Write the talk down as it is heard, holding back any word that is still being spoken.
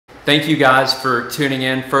Thank you guys for tuning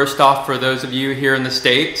in. First off, for those of you here in the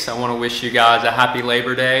States, I want to wish you guys a happy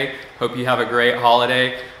Labor Day. Hope you have a great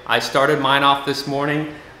holiday. I started mine off this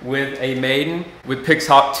morning with a Maiden with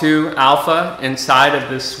Pixhawk 2 Alpha inside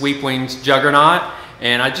of the SweepWings Juggernaut.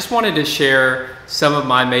 And I just wanted to share some of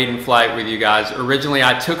my maiden flight with you guys. Originally,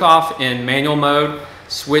 I took off in manual mode,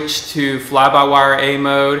 switched to fly-by-wire A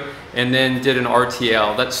mode, and then did an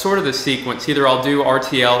RTL. That's sort of the sequence. Either I'll do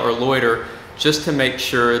RTL or Loiter, just to make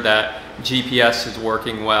sure that GPS is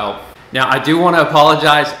working well. Now, I do want to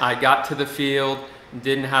apologize. I got to the field,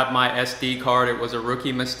 didn't have my SD card. It was a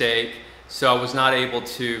rookie mistake, so I was not able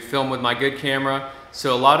to film with my good camera.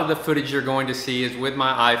 So a lot of the footage you're going to see is with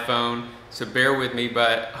my iPhone, so bear with me,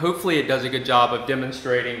 but hopefully it does a good job of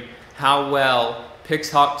demonstrating how well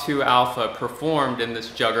Pixhawk 2 Alpha performed in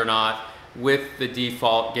this Juggernaut with the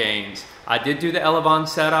default gains. I did do the elevon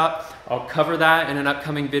setup. I'll cover that in an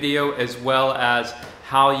upcoming video, as well as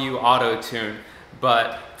how you auto-tune.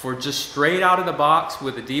 But for just straight out of the box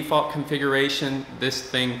with the default configuration, this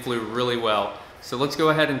thing flew really well. So let's go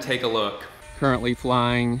ahead and take a look. Currently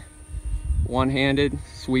flying one-handed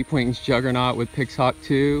SweepWings Juggernaut with Pixhawk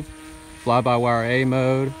 2, fly-by-wire A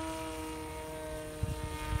mode.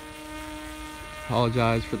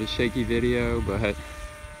 Apologize for the shaky video, but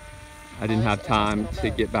I didn't have time to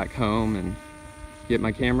get back home and get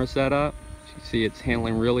my camera set up. As you see, it's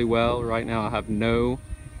handling really well. Right now I have no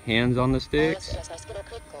hands on the sticks.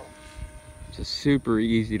 Just super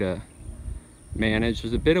easy to manage.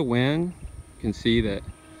 There's a bit of wind. You can see that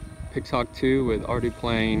Pixhawk 2 with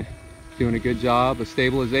ArduPlane doing a good job of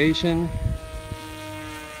stabilization.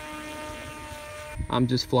 I'm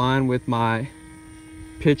just flying with my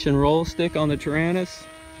pitch and roll stick on the Tyrannus.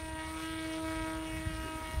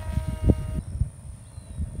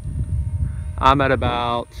 I'm at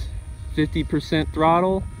about 50%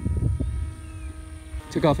 throttle.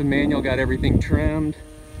 Took off in manual, got everything trimmed.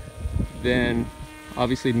 Then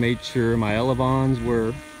obviously made sure my elevons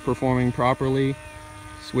were performing properly.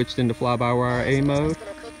 Switched into fly-by-wire A mode.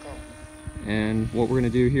 And what we're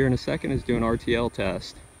gonna do here in a second is do an RTL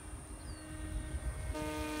test.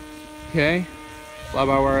 Okay,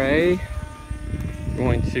 fly-by-wire A.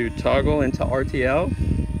 Going to toggle into RTL.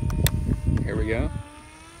 Here we go.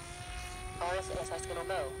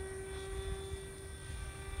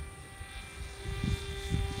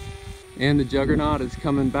 And the Juggernaut is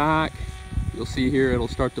coming back. You'll see here it'll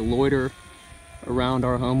start to loiter around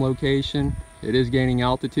our home location. It is gaining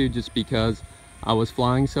altitude just because I was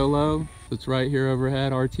flying so low. So it's right here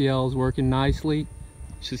overhead. RTL is working nicely.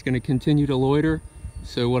 It's just going to continue to loiter.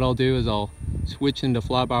 So what I'll do is I'll switch into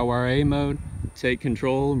fly-by-wire A mode, take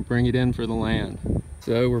control, and bring it in for the land.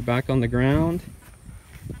 So we're back on the ground.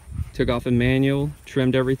 Took off in manual,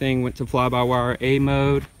 trimmed everything, went to fly-by-wire A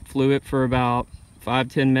mode, flew it for about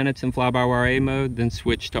 5-10 minutes in fly-by-wire A mode, then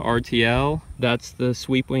switched to RTL. That's the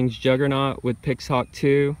SweepWings Juggernaut with Pixhawk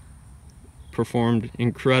 2. Performed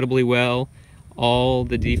incredibly well. All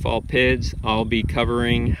the default PIDs, I'll be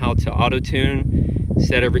covering how to auto-tune,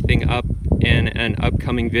 set everything up in an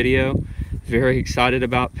upcoming video. Very excited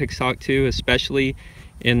about Pixhawk 2, especially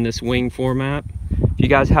in this wing format. If you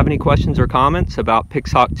guys have any questions or comments about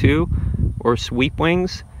Pixhawk 2 or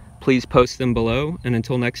SweepWings, please post them below. And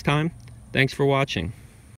until next time, thanks for watching.